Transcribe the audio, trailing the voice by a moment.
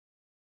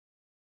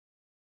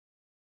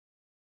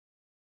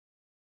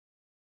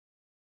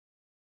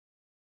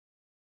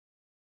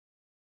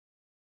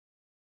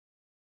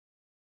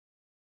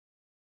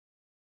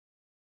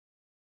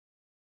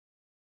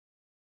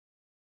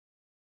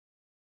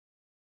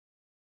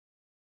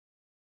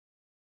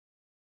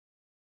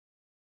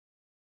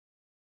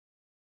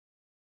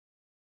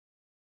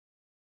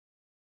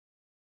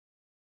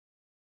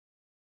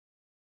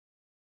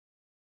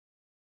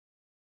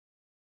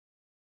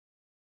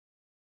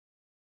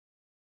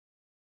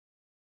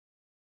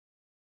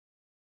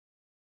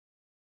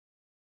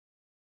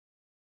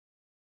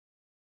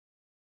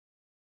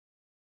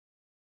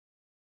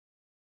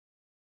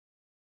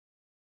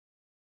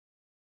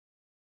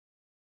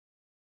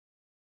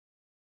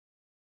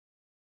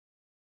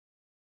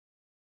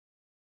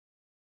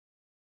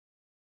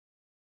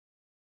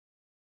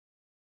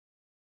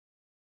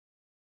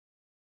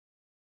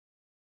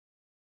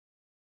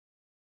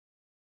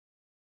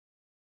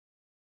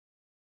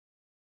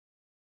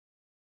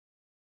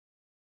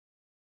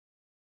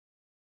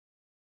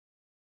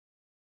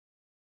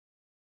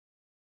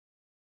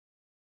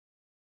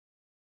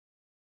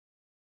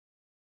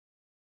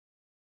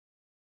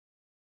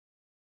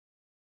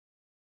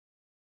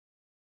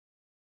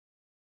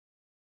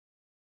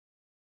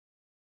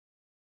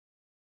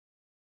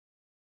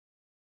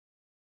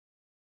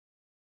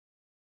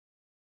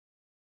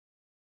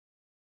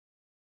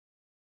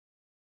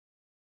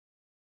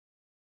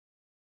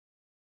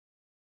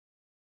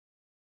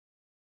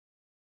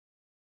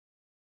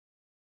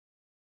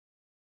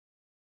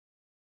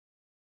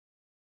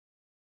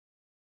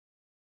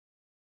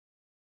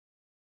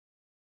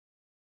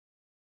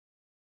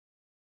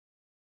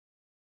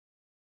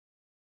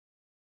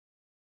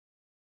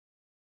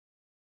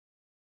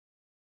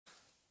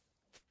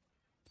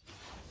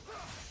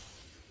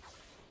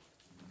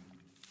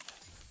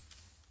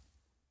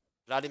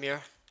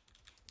Vladimir.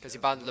 Because he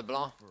banned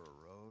LeBlanc.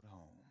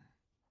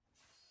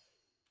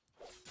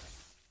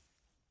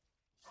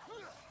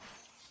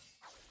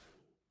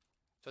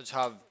 So I just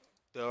have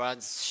the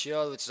Rand's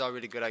shield, which is not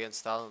really good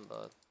against Talon,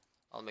 but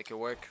I'll make it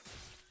work.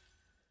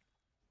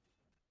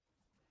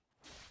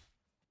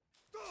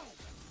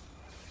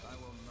 I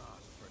will not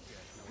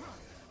forget who I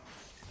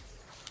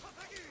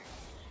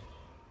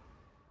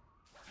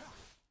am.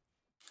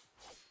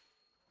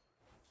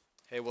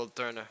 Hey, Will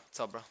Turner. What's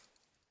up, bro?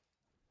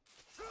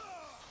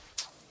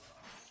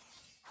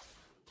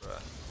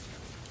 Bruh.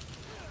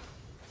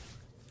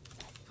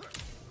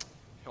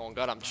 Oh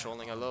god, I'm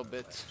trolling a little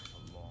bit.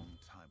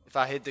 If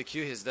I hit the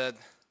Q, he's dead.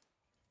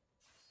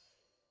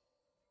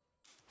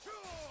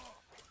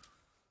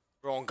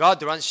 Bro, on god,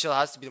 the run shield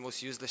has to be the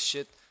most useless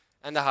shit.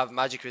 And I have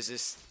magic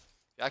resist.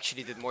 It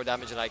actually did more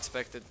damage than I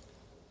expected.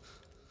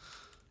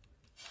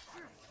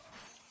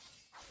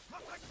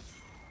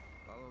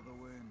 Follow the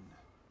wind,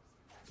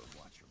 but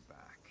watch your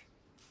back.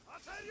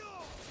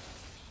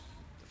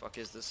 The fuck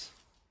is this?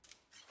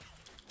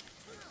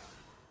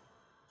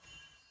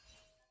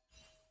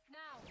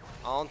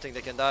 I don't think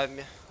they can dive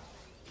me.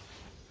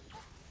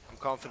 I'm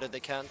confident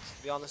they can't,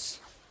 to be honest.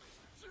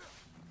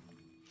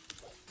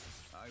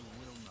 I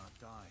will not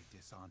die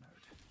dishonored.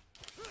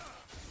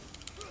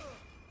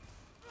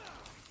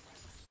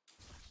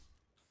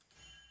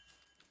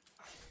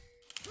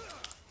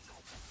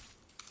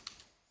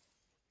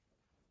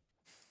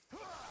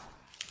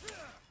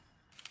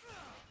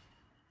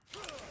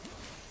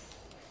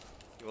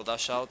 He will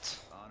dash out.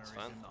 It's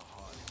fine.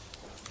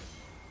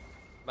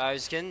 Barry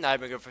skin,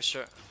 Nightbringer for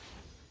sure.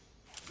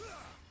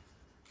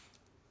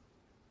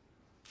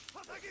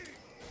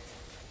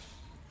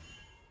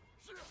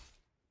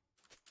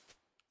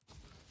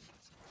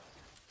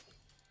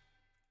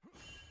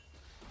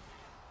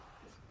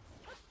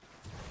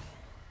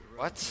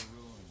 What?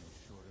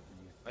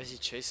 Why is he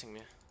chasing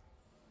me?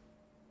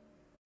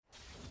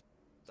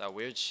 That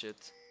weird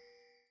shit.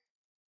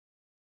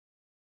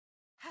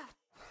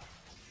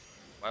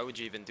 Why would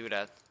you even do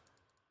that?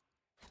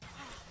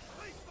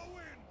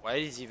 Why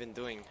is he even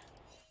doing?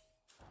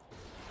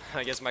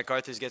 I guess my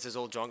Carthage gets his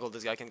old jungle,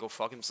 this guy can go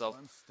fuck himself.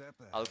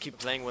 I'll keep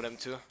playing with him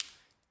too.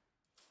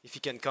 If he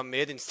can come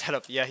mid instead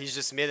of... Yeah, he's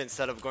just mid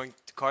instead of going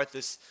to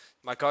Carthage.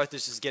 My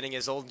Carthage is getting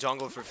his old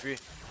jungle for free.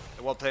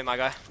 Well played, my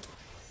guy.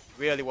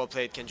 Really well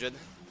played, Kindred.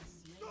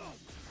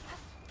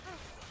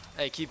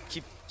 Hey, keep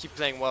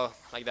playing well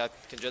like that,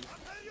 Kindred.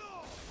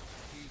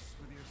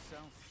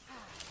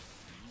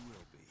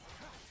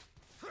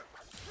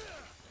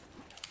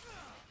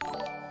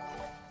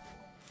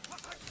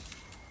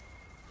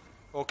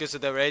 Focus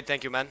with the raid,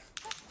 thank you, man.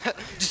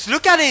 Just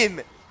look at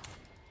him!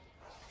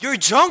 You're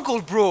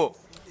jungle, bro!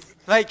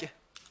 Like,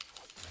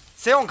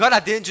 say on god I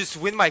didn't just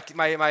win my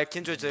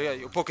Kindred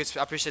focus.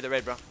 I appreciate the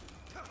raid, bro.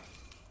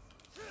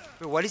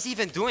 Bro, what is he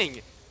even doing?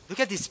 Look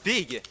at this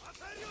pig!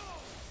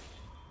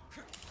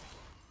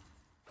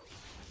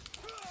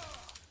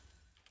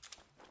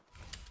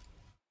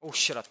 Oh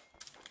shit up.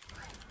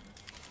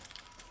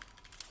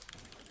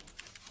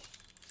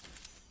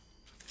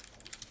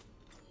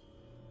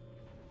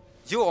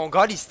 Yo, on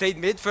god he stayed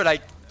mid for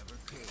like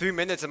 3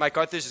 minutes and my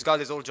Carthage just got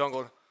his old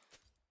jungle.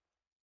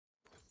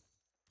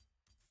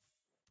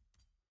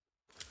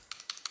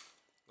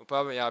 No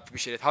problem, yeah, I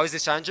appreciate it. How is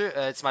this challenger?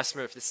 It's my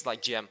Smurf, this is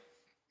like GM.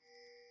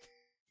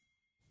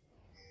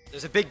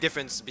 There's a big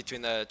difference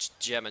between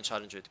GM and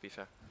challenger, to be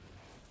fair.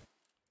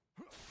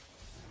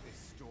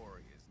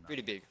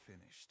 Pretty big.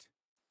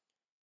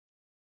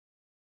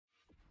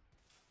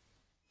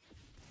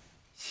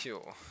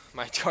 Yo,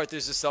 my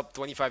Carthage is up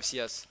 25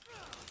 CS.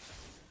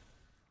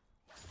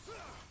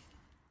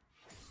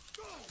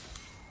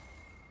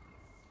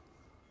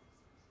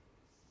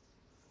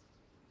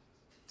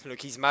 Look,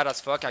 he's mad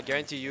as fuck. I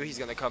guarantee you he's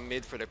gonna come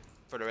mid for the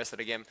rest of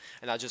the game.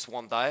 And I just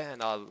won't die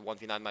and I'll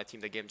 1v9 my team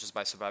the game just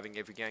by surviving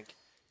every gank.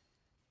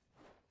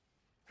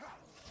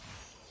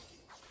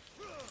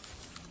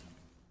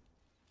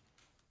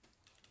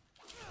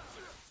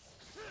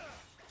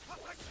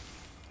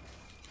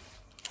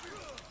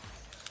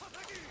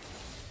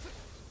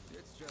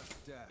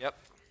 Yep,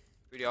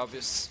 pretty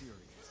obvious.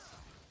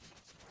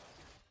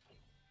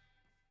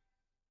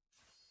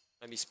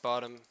 Let me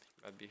spot him,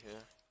 he might be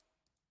here.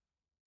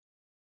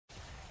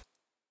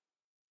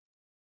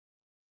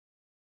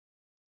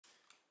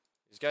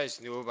 This guy is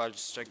noob, I'll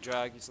just check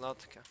drag, he's not.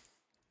 Okay.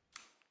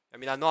 I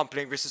mean, I know I'm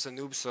playing versus a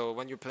noob, so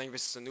when you're playing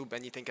versus a noob,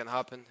 anything can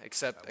happen,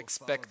 except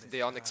expect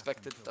the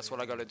unexpected. That's what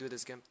I gotta do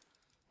this game.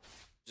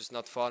 Just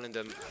not fall in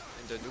the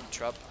noob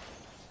trap.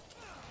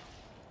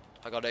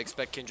 I gotta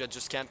expect Kindred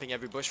just camping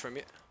every bush for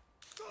me.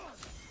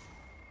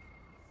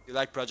 You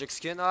like Project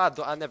Skin?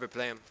 I never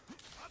play him.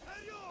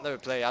 Never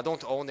play. I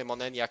don't own him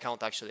on any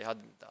account actually.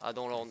 I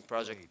don't own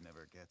Project.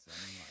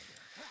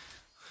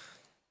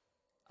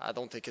 I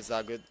don't think it's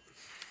that good.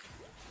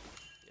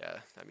 Yeah,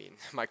 I mean,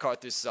 my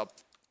Carthage is up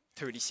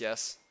 30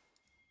 CS.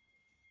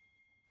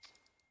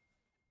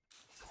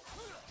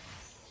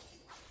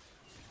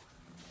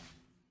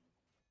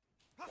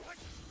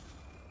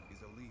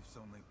 He's a leader. belief's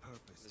only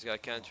purpose. This guy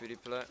can't really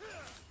play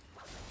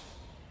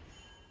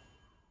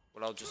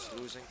without just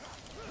losing.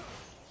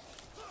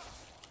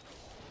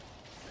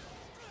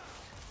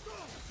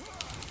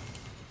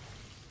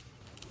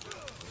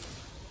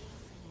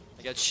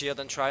 I get shield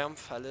and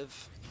triumph, I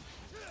live.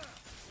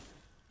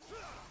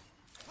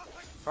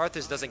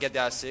 Arthas doesn't get the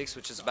R6,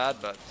 which is bad,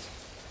 but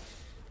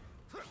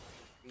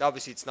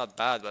obviously it's not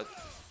bad, but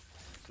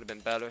could have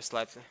been better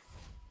slightly.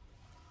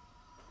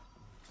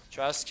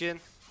 Trash skin?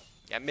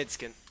 Yeah, mid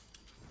skin.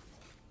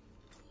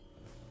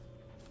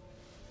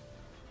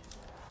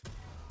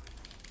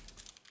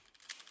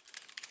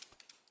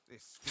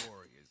 This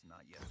story is not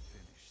yet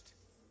finished.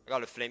 I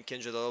got a flame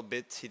kindred a little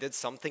bit. He did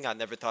something I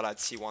never thought I'd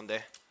see one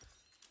day,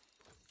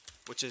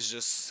 which is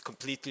just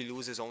completely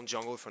lose his own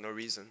jungle for no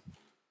reason.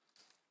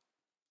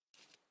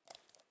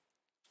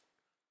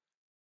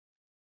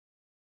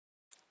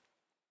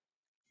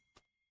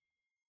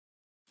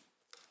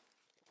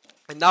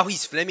 And now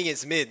he's flaming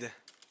his mid.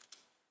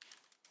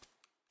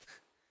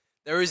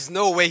 There is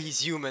no way he's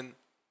human.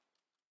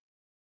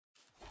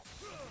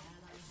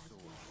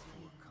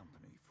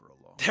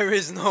 There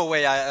is no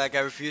way. I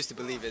refuse to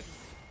believe it.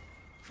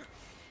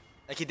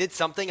 Like, he did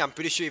something I'm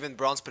pretty sure even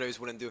bronze players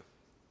wouldn't do.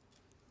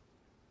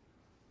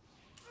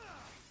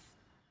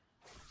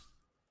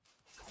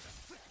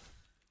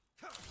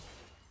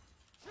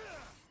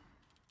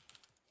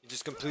 He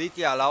just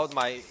completely allowed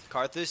my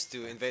Karthus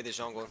to invade the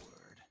jungle.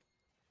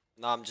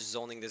 Now I'm just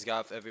zoning this guy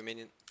off every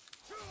minion.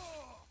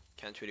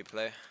 Can't really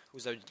play.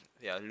 Who's their...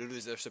 Yeah,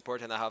 Lulu's their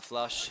support and I have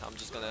flash. I'm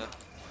just gonna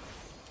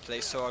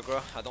play so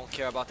aggro. I don't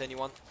care about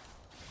anyone.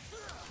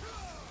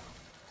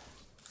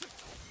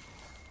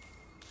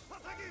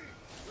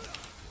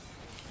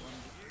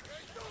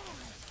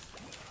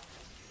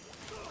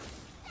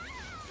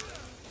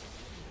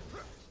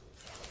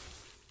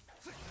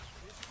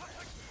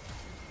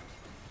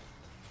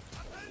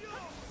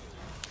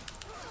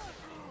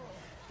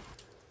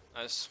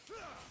 Nice.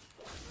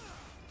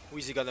 Who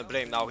is he gonna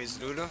blame now?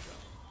 His Lulu?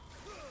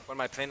 What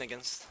am I playing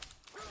against?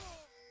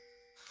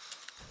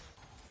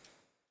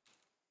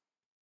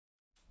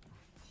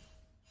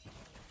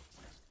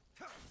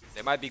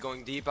 They might be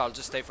going deep. I'll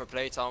just stay for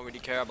plates. I don't really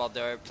care about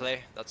their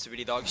play. That's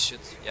really dog shit.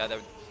 Yeah,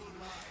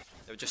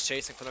 they're just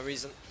chasing for no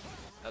reason.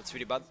 That's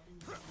really bad.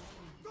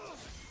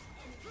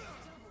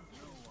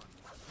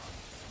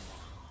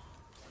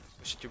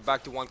 Shit, you're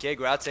back to 1k.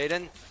 Grats,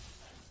 Aiden.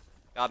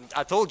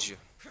 I told you.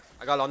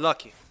 I got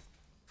unlucky.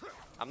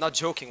 I'm not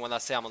joking when I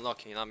say I'm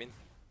unlucky, you know what I mean?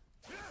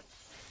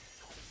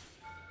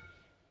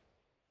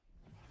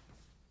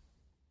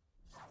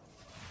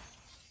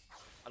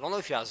 I don't know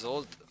if he has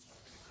ult.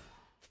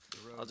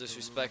 I'll just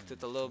respect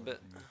it a little bit.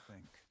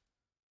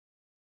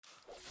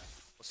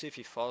 We'll see if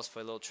he falls for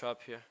a little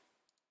trap here.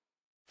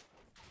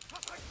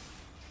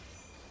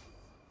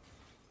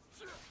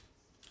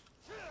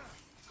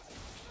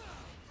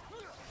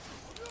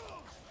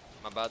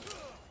 My bad.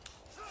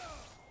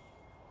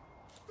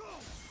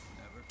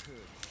 Never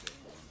could stay in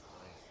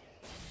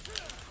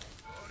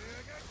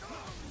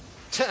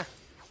one place.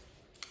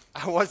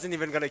 I wasn't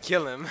even gonna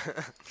kill him.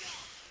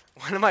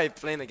 What am I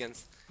playing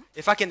against?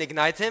 If I can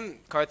ignite him,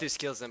 Karthus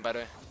kills him, by the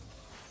way.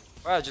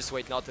 Or I'll just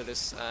wait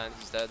Nautilus and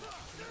he's dead.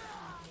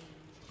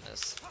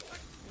 Yes.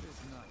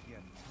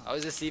 How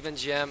is this even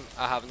GM?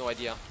 I have no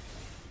idea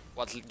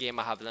what game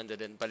I have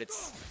landed in, but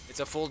it's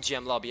a full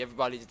GM lobby.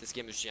 Everybody in this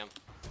game is GM.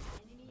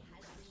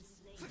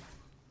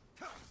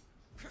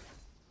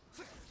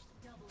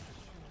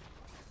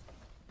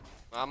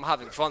 I'm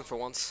having fun for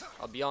once,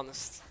 I'll be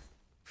honest.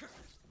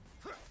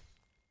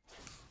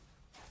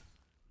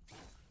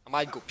 I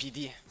might go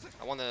PD.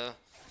 I wanna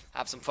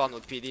have some fun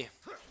with PD.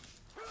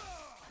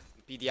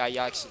 PDI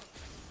action.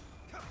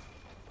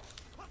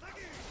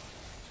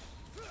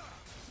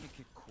 Make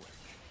it quick.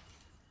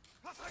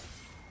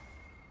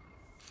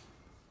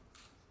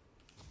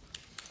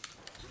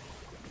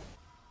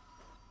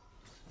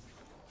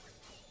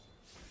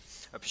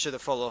 I appreciate the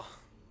follow.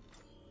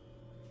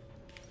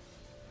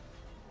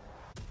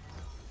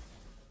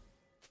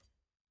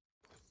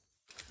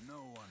 No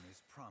one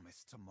is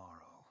promised tomorrow.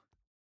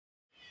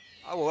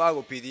 I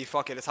will PD.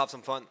 Fuck it, let's have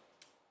some fun.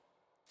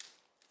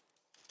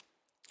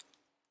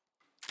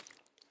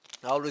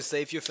 I always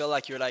say if you feel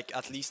like you're like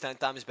at least 10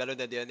 times better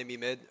than the enemy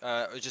mid,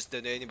 or just the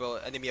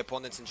enemy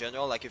opponents in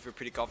general, like if you're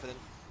pretty confident,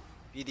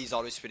 PD is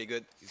always pretty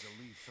good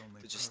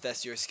to just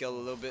test your skill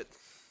a little bit.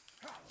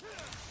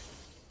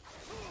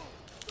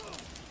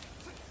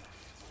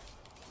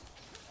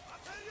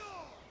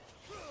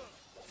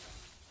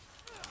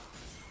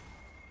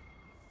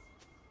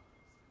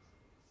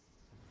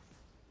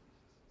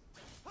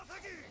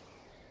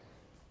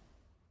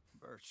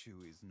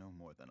 Virtue is no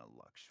more than a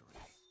luxury.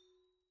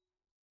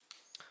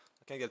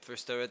 I can get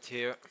first turret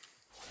here.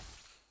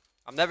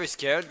 I'm never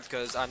scared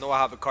because I know I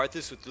have a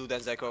Karthus with Lud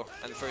and Zeko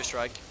and first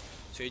strike.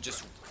 So he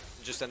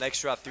just an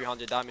extra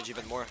 300 damage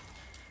even more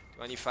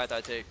to any fight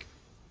I take.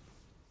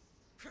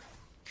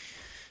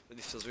 But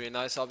this feels really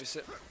nice,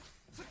 obviously.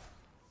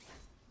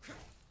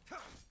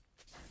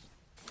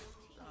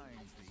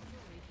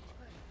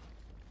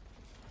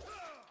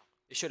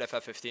 should have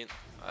F15.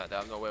 They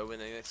have no way of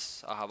winning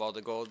this. I have all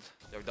the gold.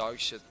 They're dog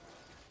shit.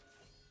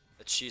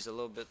 Let's cheese a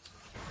little bit.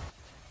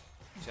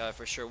 So yeah,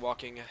 for sure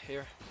walking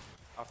here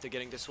after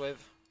getting this wave.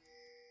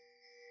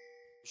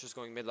 He's just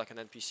going mid like an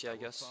NPC, I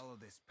guess.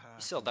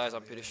 He still dies,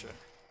 I'm pretty sure.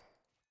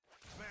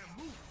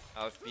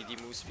 I have PD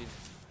move speed.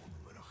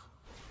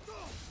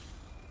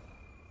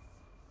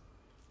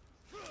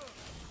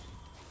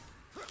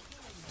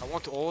 I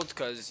want to ult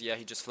because, yeah,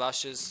 he just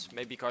flashes.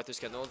 Maybe Carthus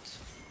can ult.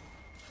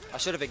 I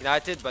should have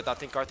ignited, but I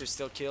think Carthus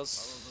still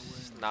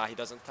kills. Nah, he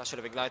doesn't. I should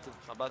have ignited.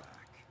 My bad.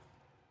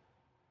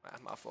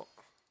 My fault.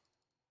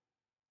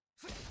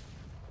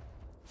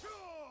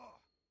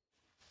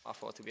 My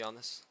fault, to be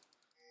honest.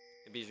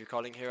 Maybe he's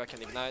recalling here. I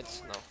can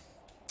ignite. No.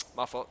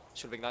 My fault.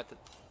 Should have ignited.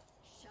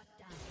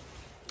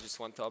 He just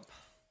went up.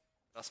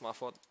 That's my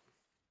fault.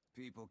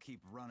 People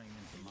keep running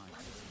into my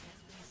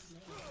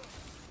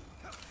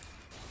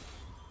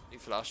He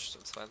flashed, so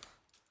it's fine.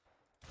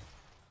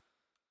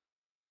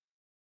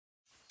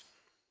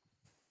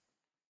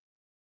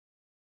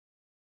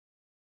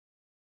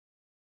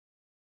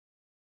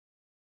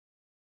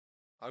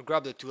 I'll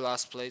grab the 2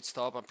 last plates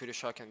top. I'm pretty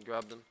sure I can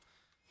grab them.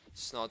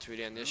 It's not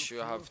really an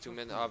issue. I have 2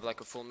 minutes. I have like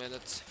a full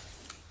minute,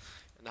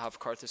 and I have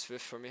Carthus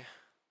 5th for me.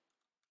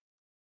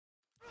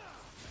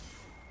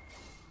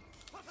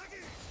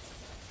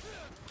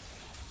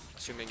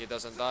 Assuming he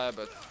doesn't die,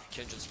 but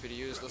Kindred's pretty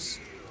useless.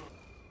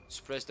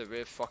 Just press the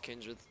wave. Fuck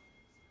Kindred.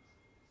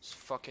 Just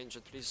fuck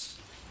Kindred, please.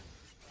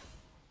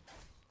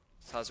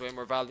 This has way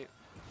more value.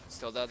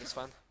 Still dead. It's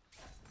fine.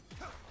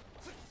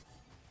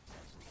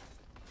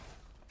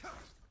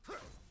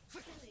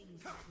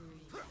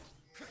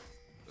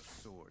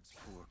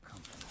 poor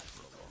company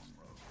for a long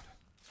road.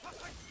 Has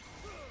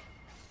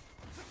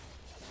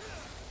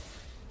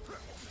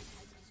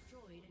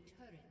destroyed a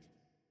turret.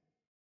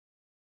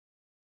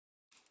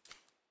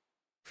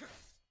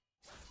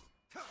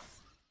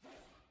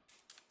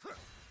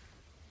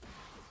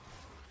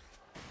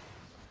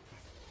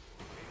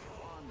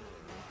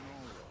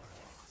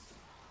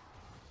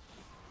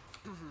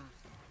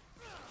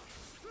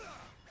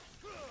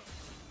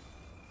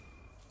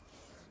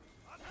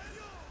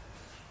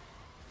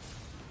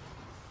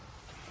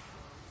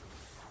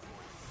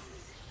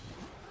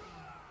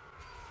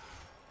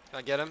 Can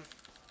I get him?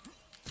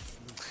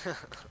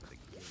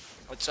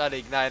 I'll try to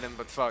ignite him,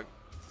 but fuck.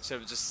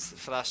 Should have just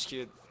flash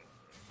queued.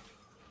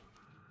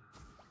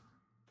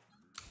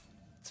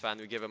 It's fine,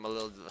 we give him a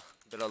little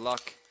bit of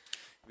luck.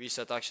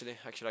 Reset actually.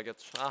 Actually I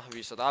get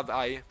reset. I have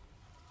AI.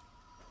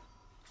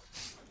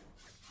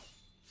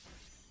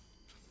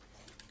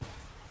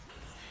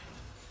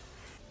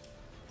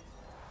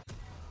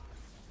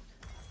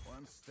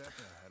 One step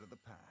ahead of the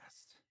past.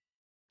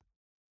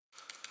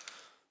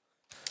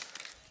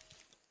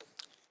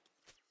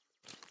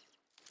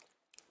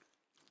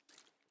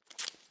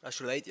 That's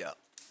too late, yeah.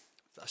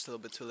 That's a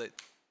little bit too late.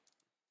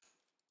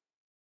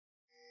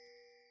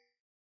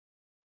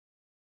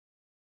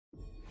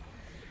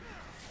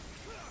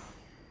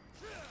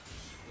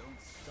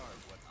 Don't start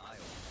what I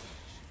will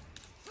finish.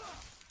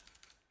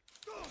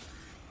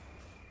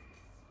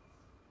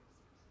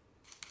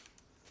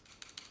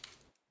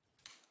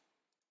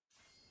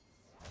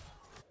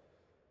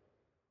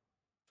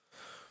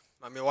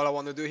 I mean, all I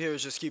want to do here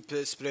is just keep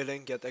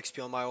splitting, get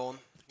XP on my own.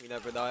 We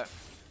never die.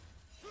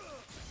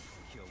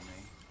 Kill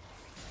me.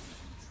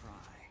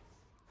 Try.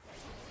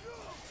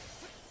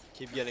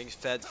 Keep getting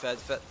fed.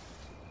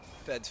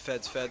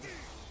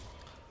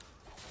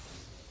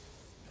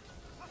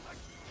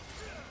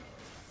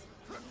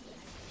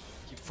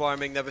 Keep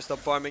farming, never stop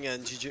farming,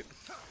 and GG.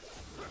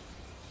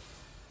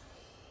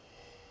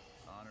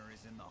 Honor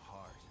is in the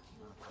heart.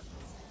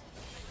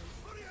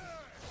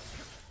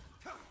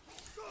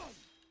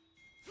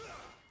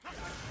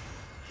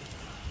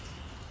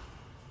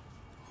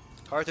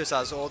 Carthus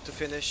has ult to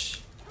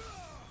finish.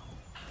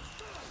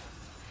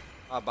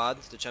 Ah, bad.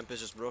 The champ is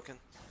just broken.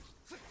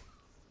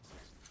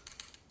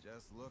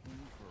 Just looking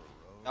for a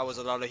road. That was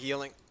a lot of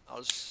healing. I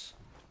was.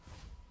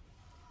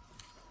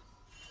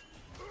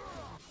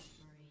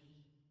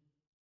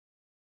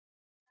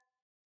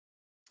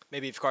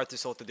 Maybe if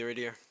Carthus ulted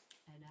earlier,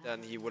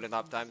 then he wouldn't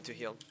have time to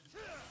heal.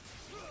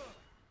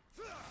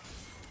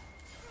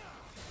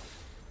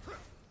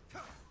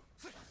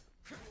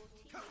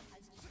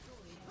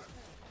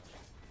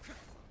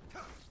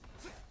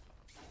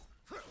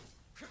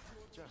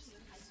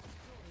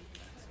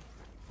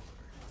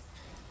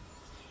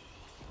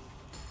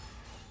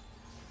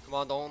 Come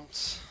on,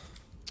 don't.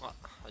 Ah,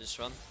 I just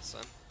run. It's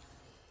fine.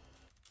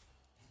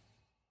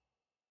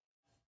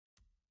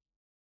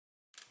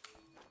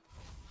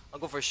 I'll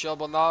go for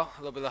shovel now. A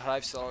little bit of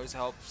hype still always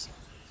helps.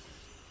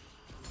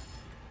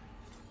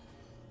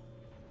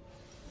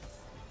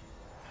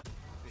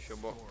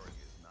 Shovel. Story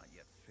is not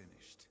yet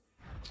finished.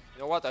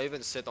 You know what? I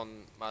even sit on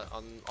my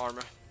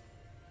armor.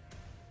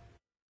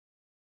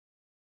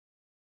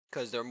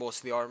 Because they're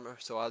mostly armor,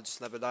 so I'll just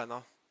never die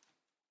now.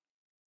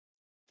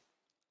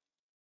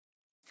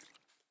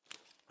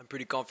 I'm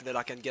pretty confident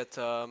I can get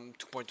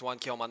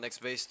 2.1k on my next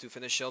base to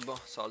finish Shelbo,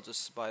 so I'll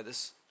just buy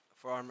this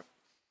for armor.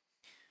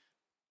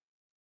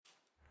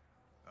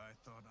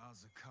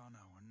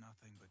 Zakana were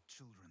nothing but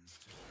children's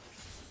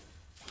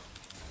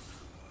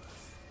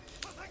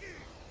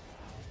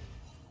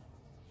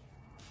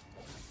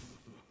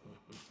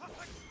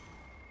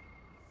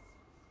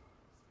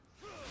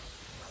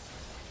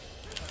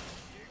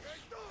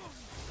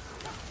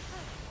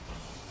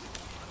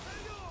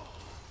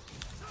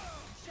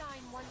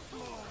Shine once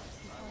more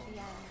before the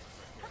end.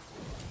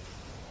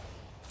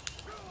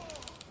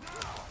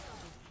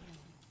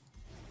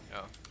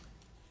 Yeah.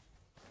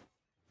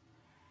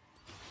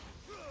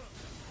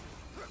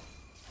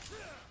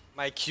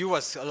 My Q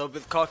was a little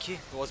bit cocky. It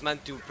was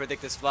meant to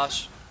predict his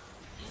flash.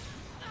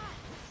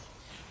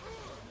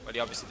 But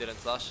he obviously didn't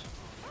flash.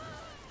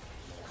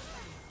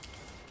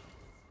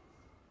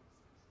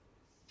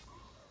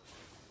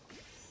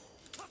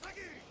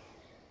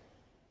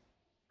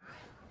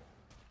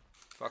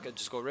 Fuck it,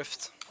 just go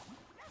Rift.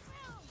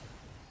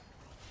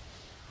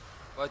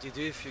 What do you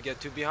do if you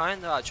get too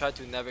behind? I try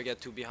to never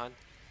get too behind.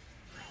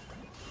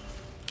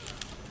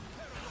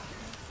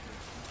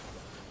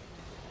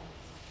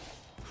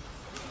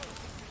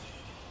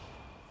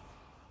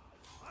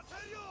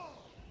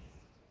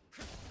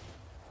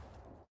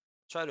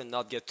 Try to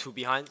not get too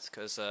behind,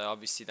 because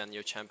obviously then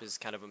your champ is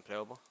kind of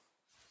unplayable.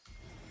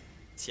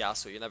 It's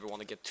Yasuo, you never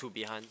want to get too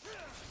behind,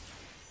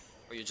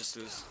 or you just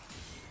lose.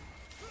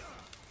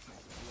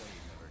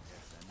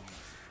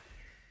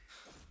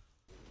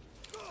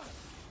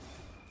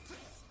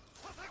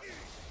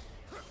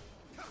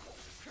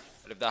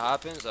 But if that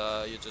happens,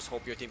 you just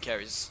hope your team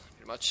carries,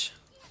 pretty much.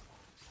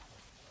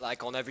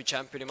 Like on every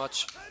champ, pretty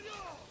much.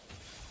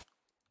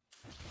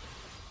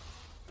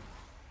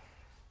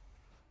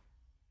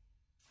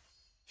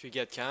 If you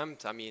get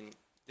camped, I mean,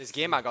 this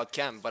game I got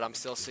camped, but I'm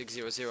still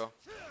 6-0-0. You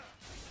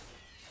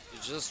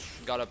just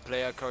gotta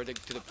play according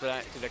to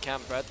the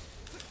camp, right?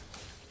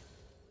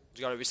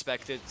 You gotta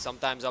respect it.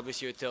 Sometimes,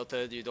 obviously, you're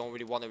tilted. You don't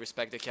really want to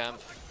respect the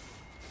camp.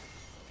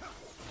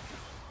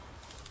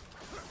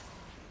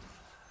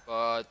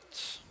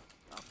 But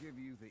I'll give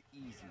you the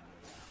easy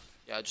way.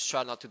 Yeah, just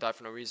try not to die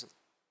for no reason.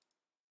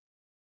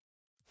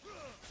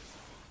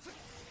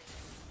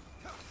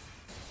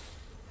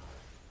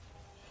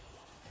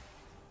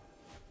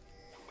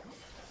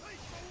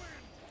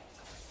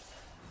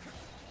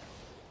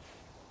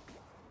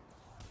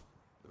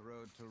 The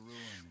road to ruin.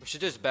 We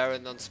should just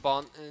Baron on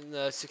spawn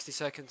in 60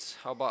 seconds.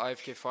 How about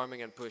AFK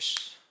farming and push?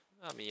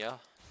 I mean, yeah.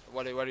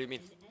 What do you mean?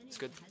 It's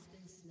good. Has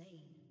been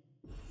slain.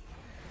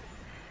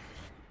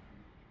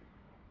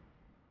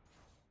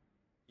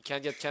 You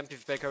can't get camp if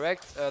you play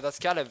correct. That's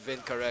kind of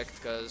incorrect,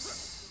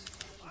 because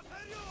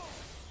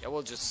yeah,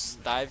 we'll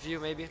just dive you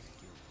maybe.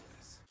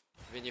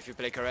 Even if you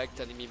play correct,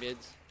 enemy mid.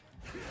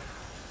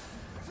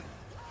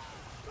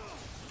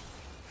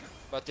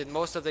 But in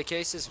most of the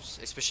cases,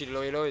 especially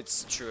low elo,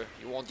 it's true.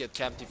 You won't get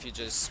camped if you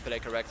just play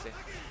correctly.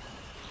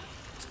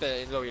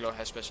 In low elo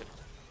especially.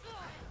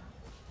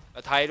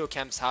 But high elo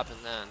camps happen,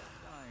 and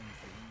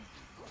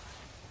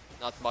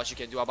not much you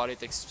can do about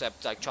it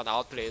except like trying to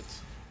outplay it.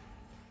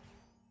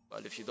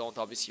 But if you don't,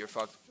 obviously you're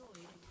fucked.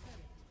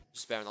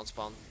 Just Baron on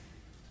spawn.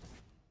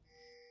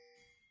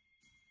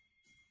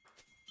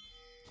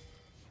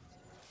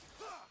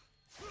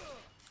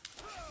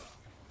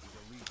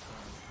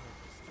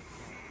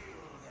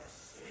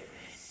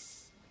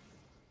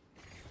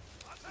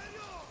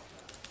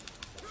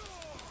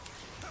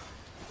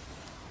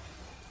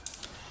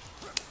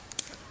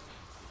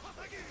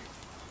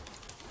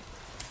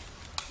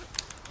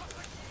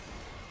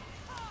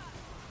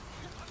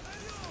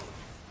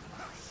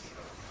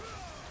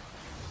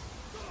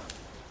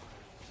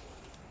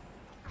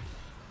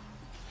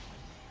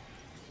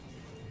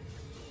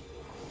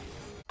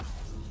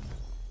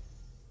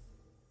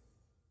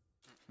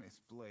 This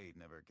blade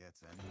never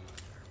gets anywhere.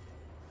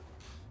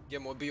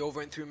 Game will be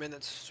over in 3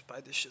 minutes.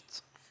 Buy this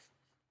shit.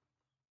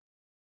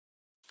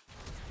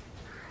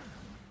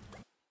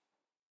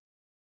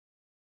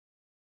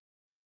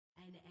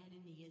 An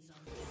enemy is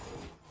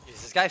on.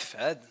 Is this guy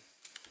fed?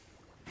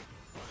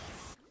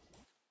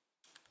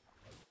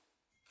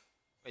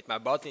 Wait, my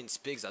bot lane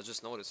speaks, I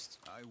just noticed.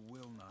 I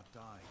will not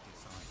die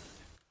dishonored.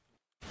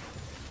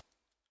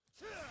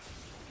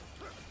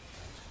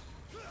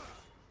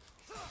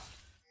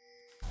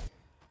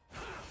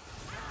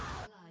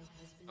 Ally has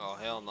been Oh,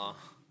 hell no.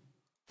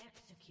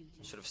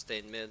 executed. Should have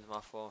stayed mid,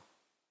 my fault.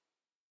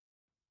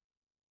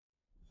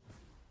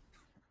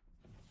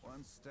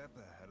 One step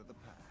ahead of the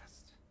past.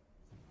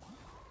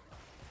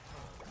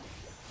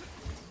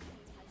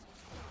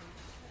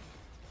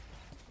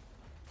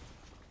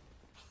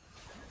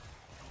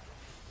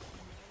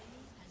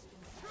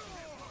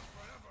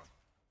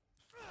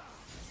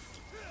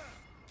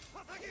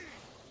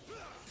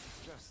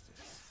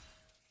 Justice.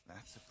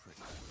 That's a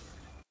pretty word.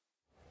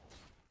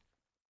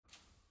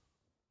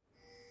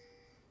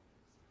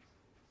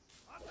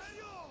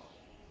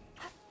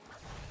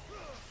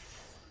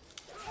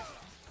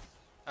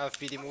 I have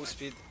PD move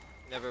speed,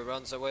 never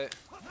runs away.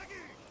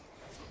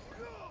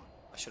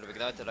 I should have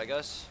ignited, I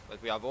guess,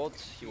 but we have ult.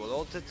 He will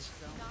ult it.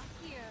 Not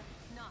here,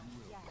 not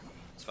yet.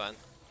 It's fine.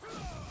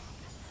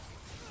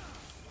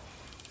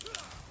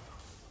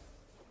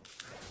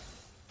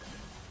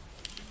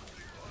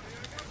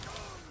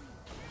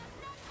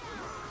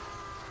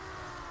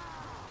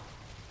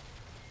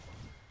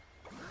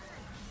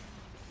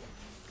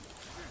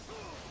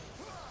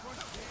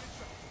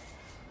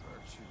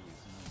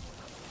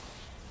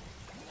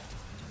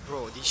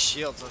 These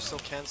shields are so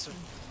cancer.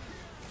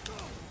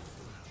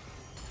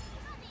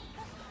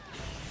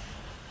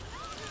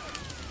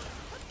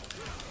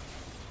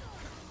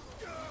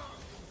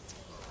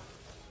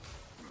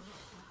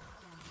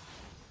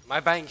 Am I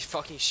buying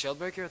fucking shield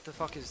breaker? What the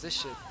fuck is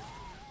this shit?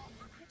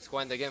 Let's go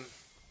end the game.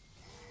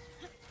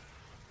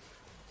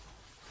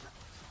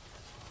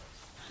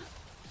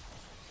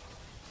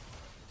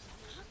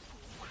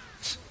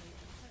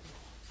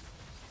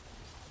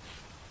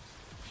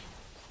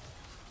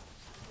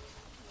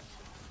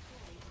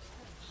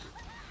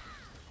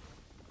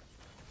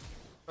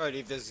 I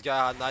leave this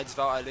guy at Knight's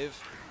Vow, I live.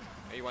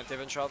 You want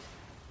even shot?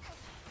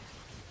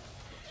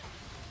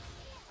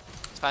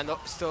 It's fine though,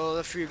 still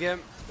a free game.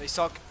 They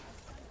suck.